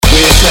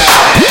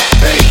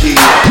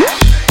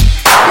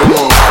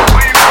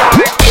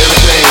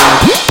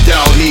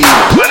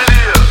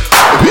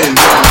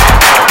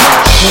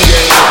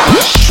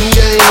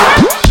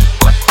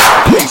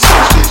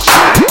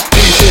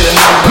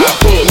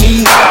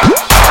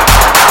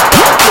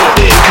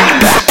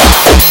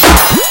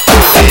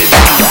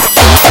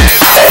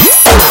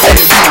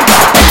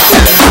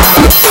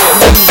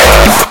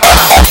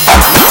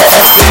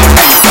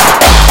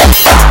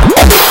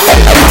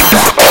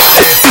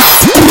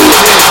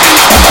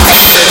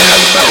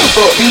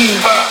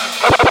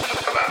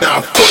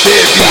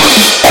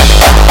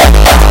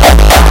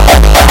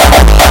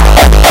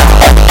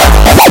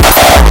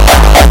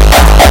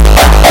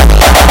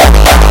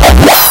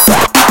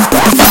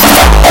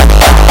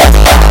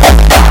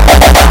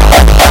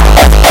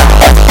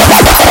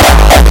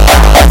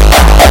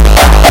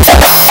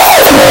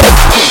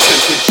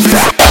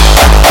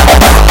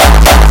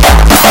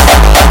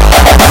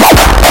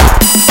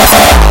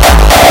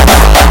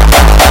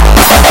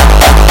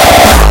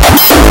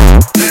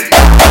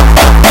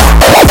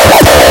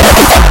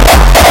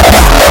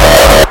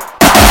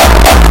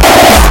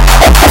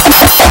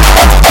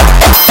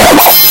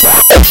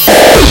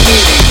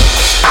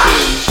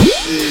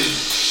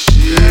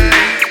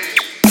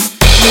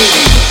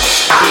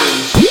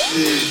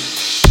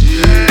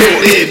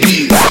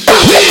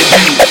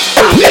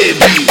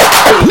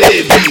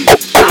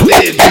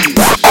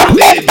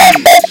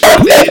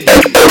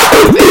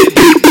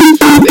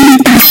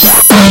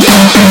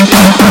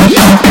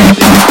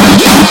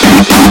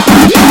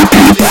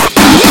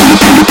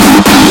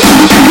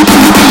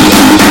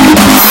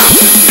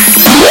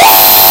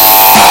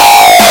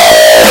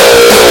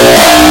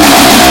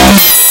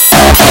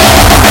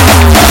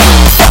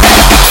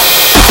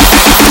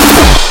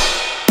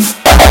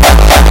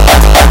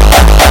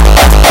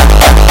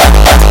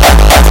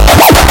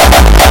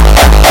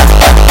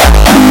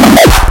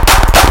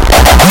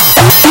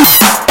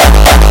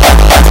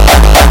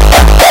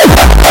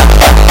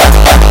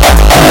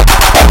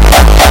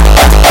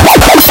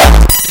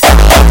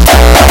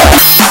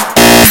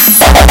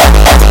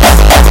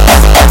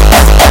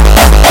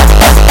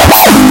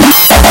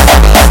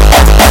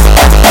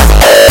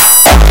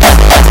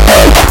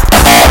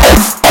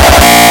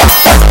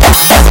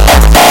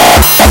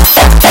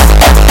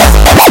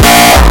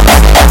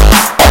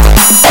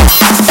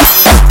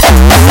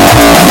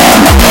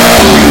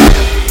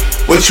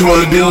you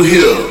wanna do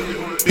here?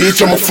 Bitch,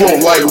 I'ma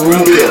float like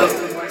Rubia.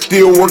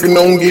 Still working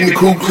on getting the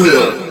coupe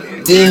clear.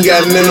 You ain't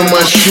got none of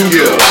my shoe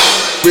gear.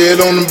 Red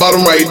on the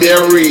bottom right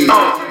there, red.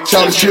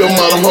 Shout chill,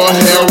 out of her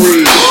hair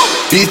red.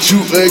 Bitch,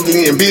 you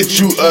ugly and bitch,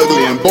 you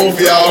ugly. And both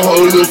y'all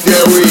hoes look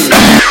scary.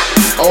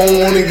 I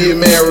don't wanna get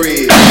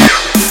married.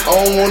 I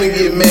don't wanna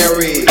get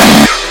married.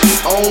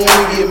 I don't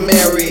wanna get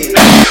married.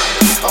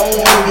 I don't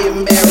wanna get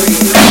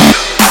married. I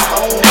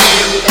don't wanna get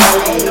married.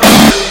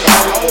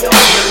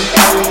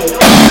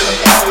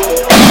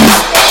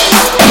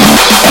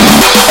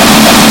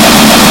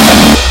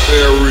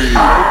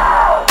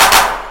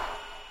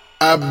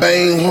 I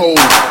bang hoes,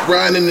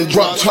 riding in the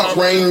drop top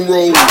rain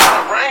road.